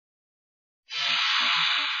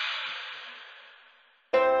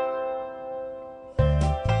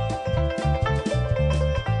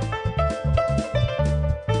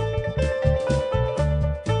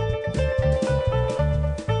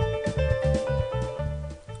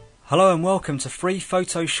Hello and welcome to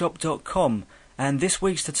freephotoshop.com, and this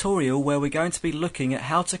week's tutorial where we're going to be looking at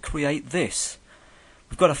how to create this.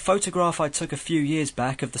 We've got a photograph I took a few years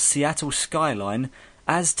back of the Seattle skyline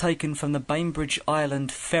as taken from the Bainbridge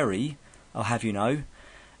Island ferry, I'll have you know,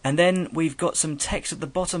 and then we've got some text at the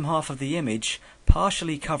bottom half of the image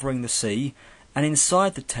partially covering the sea, and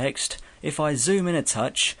inside the text, if I zoom in a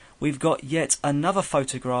touch, we've got yet another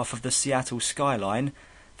photograph of the Seattle skyline,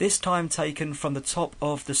 this time taken from the top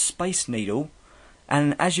of the Space Needle,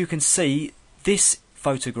 and as you can see, this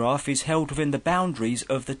photograph is held within the boundaries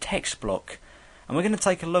of the text block, and we're going to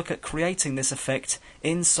take a look at creating this effect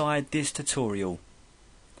inside this tutorial.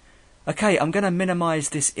 Okay, I'm going to minimize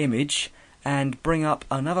this image and bring up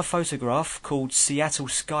another photograph called Seattle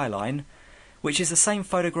Skyline, which is the same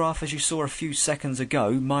photograph as you saw a few seconds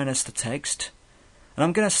ago, minus the text, and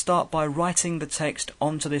I'm going to start by writing the text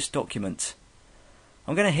onto this document.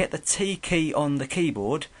 I'm going to hit the T key on the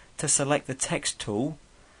keyboard to select the text tool,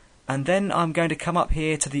 and then I'm going to come up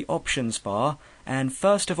here to the options bar and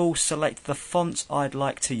first of all select the font I'd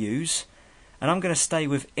like to use, and I'm going to stay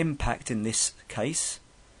with Impact in this case.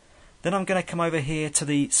 Then I'm going to come over here to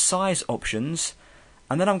the size options,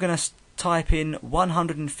 and then I'm going to type in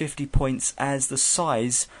 150 points as the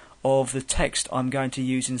size of the text I'm going to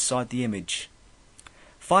use inside the image.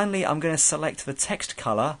 Finally, I'm going to select the text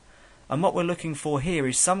color, and what we're looking for here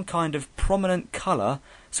is some kind of prominent colour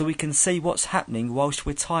so we can see what's happening whilst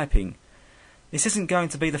we're typing. This isn't going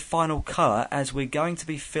to be the final colour, as we're going to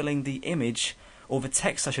be filling the image, or the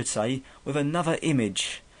text I should say, with another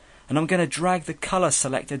image. And I'm going to drag the colour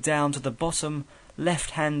selector down to the bottom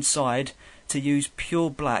left hand side to use pure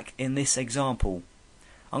black in this example.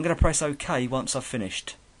 I'm going to press OK once I've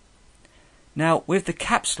finished. Now with the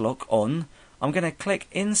caps lock on, I'm going to click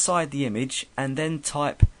inside the image and then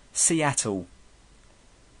type Seattle,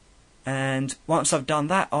 and once I've done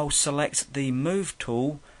that, I'll select the move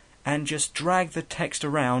tool and just drag the text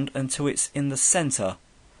around until it's in the center,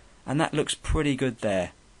 and that looks pretty good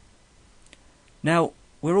there. Now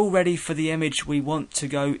we're all ready for the image we want to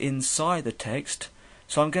go inside the text,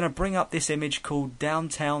 so I'm going to bring up this image called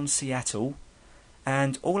Downtown Seattle,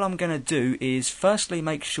 and all I'm going to do is firstly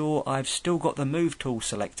make sure I've still got the move tool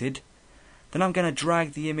selected. Then I'm going to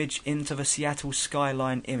drag the image into the Seattle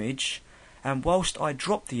skyline image, and whilst I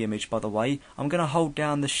drop the image, by the way, I'm going to hold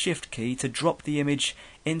down the shift key to drop the image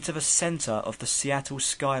into the center of the Seattle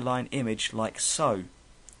skyline image like so.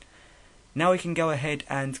 Now we can go ahead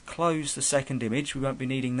and close the second image. We won't be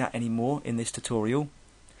needing that anymore in this tutorial.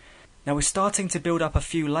 Now we're starting to build up a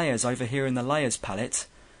few layers over here in the layers palette.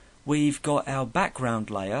 We've got our background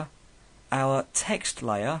layer, our text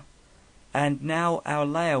layer, and now our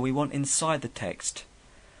layer we want inside the text.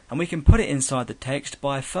 And we can put it inside the text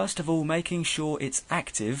by first of all making sure it's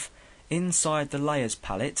active inside the layers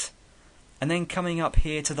palette, and then coming up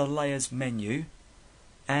here to the layers menu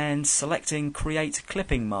and selecting create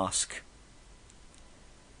clipping mask.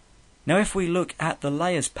 Now if we look at the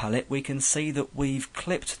layers palette, we can see that we've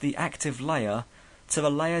clipped the active layer to the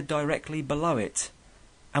layer directly below it.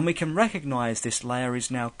 And we can recognize this layer is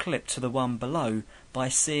now clipped to the one below by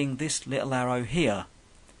seeing this little arrow here.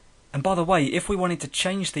 And by the way, if we wanted to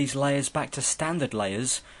change these layers back to standard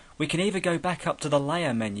layers, we can either go back up to the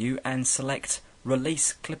layer menu and select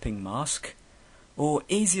release clipping mask, or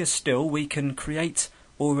easier still, we can create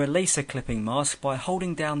or release a clipping mask by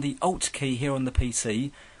holding down the Alt key here on the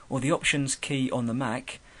PC or the Options key on the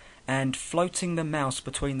Mac and floating the mouse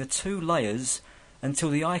between the two layers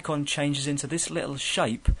until the icon changes into this little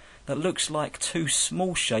shape that looks like two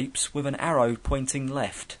small shapes with an arrow pointing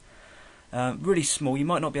left. Really small, you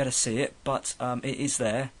might not be able to see it, but it is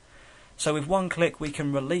there. So with one click we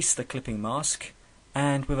can release the clipping mask,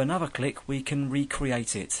 and with another click we can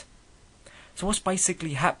recreate it. So what's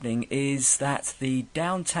basically happening is that the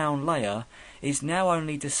downtown layer is now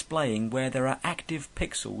only displaying where there are active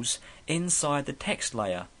pixels inside the text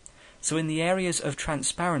layer. So in the areas of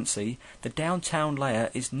transparency, the downtown layer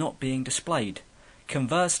is not being displayed.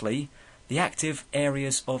 Conversely, the active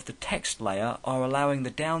areas of the text layer are allowing the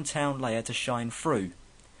downtown layer to shine through.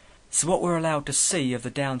 So what we're allowed to see of the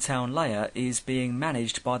downtown layer is being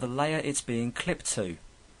managed by the layer it's being clipped to.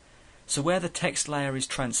 So where the text layer is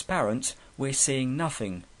transparent, we're seeing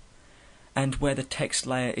nothing. And where the text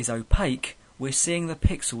layer is opaque, we're seeing the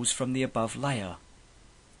pixels from the above layer.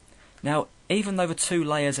 Now, even though the two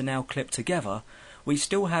layers are now clipped together, we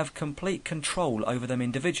still have complete control over them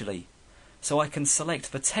individually. So I can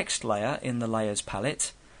select the text layer in the Layers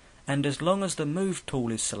palette, and as long as the Move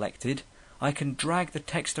tool is selected, I can drag the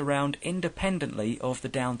text around independently of the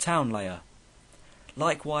Downtown layer.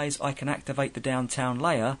 Likewise, I can activate the Downtown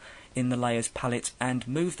layer in the Layers palette and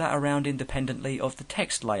move that around independently of the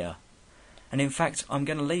text layer. And in fact, I'm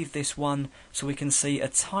going to leave this one so we can see a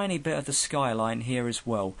tiny bit of the skyline here as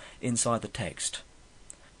well inside the text.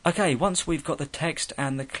 Okay, once we've got the text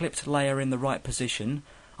and the clipped layer in the right position,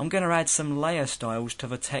 I'm going to add some layer styles to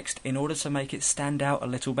the text in order to make it stand out a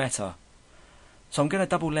little better. So I'm going to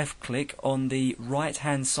double left click on the right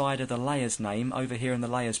hand side of the layers name over here in the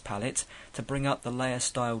Layers palette to bring up the layer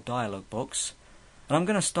style dialog box. And I'm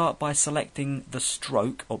going to start by selecting the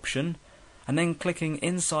stroke option and then clicking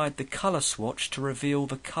inside the colour swatch to reveal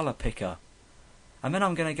the colour picker. And then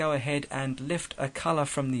I'm going to go ahead and lift a colour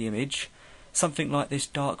from the image. Something like this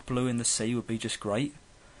dark blue in the sea would be just great.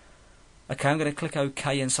 Okay, I'm going to click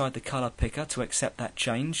OK inside the colour picker to accept that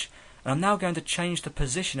change. And I'm now going to change the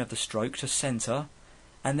position of the stroke to centre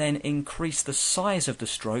and then increase the size of the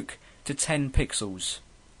stroke to 10 pixels.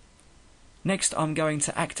 Next I'm going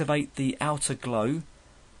to activate the outer glow,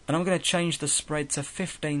 and I'm going to change the spread to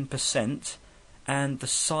 15% and the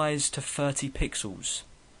size to 30 pixels.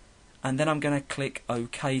 And then I'm going to click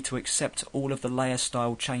OK to accept all of the layer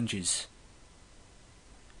style changes.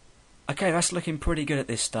 Okay, that's looking pretty good at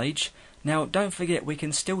this stage. Now don't forget, we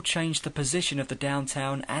can still change the position of the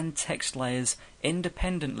Downtown and text layers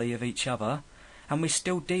independently of each other, and we're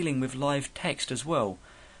still dealing with live text as well.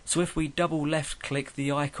 So if we double left click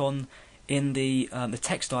the icon in the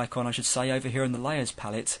text icon, I should say, over here in the Layers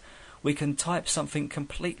palette, we can type something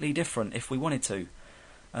completely different if we wanted to.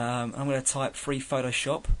 I'm going to type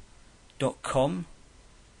freephotoshop.com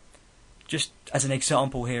just as an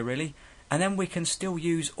example here really. And then we can still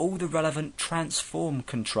use all the relevant transform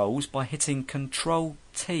controls by hitting Control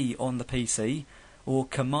T on the PC or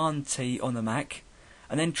Command T on the Mac,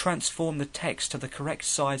 and then transform the text to the correct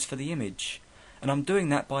size for the image. And I'm doing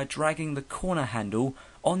that by dragging the corner handle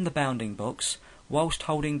on the bounding box whilst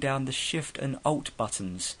holding down the Shift and Alt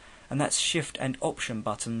buttons, and that's Shift and Option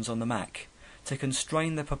buttons on the Mac, to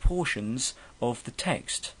constrain the proportions of the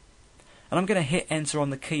text. And I'm going to hit Enter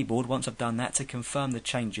on the keyboard once I've done that to confirm the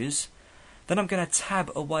changes. Then I'm going to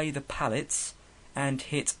tab away the palettes and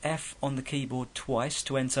hit F on the keyboard twice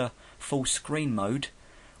to enter full screen mode,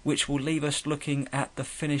 which will leave us looking at the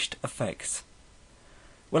finished effect.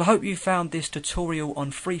 Well, I hope you found this tutorial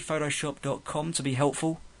on freephotoshop.com to be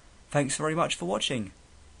helpful. Thanks very much for watching.